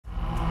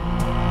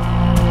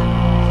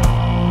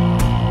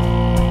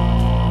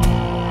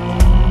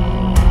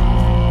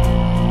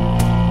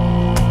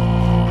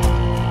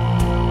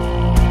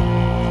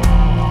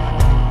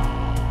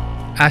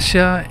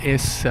Asja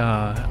is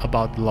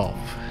about love,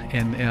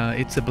 and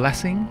it's a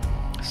blessing.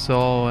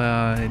 So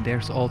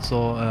there's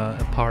also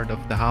a part of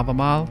the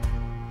Havamal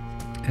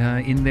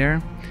in there,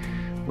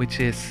 which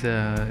is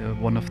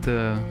one of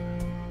the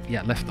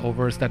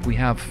leftovers that we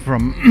have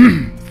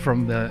from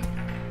from the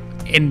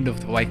end of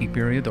the Viking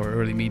period or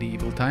early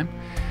medieval time.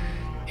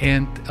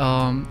 And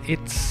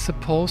it's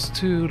supposed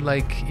to,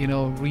 like, you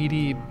know,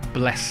 really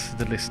bless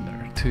the listener,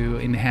 to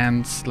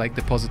enhance like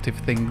the positive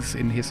things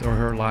in his or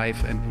her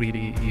life, and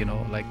really, you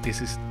know, like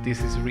this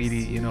is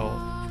really, you know,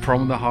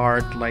 from the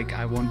heart, like,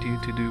 I want you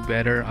to do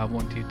better, I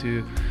want you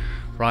to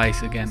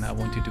rise again, I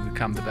want you to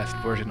become the best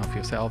version of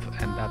yourself,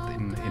 and that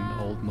in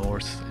Old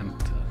Norse. And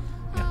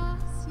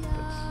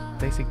that's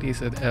basically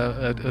is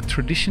a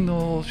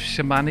traditional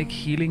shamanic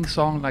healing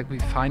song, like we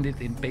find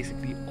it in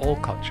basically all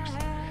cultures,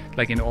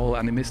 like in all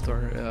animist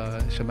or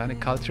shamanic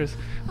cultures,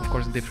 of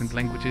course in different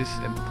languages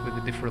and with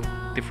a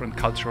different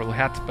cultural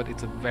hat, but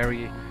it's a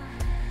very,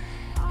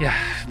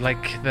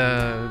 like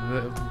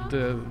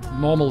the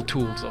normal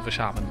tools of a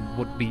shaman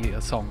would be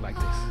a song like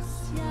this.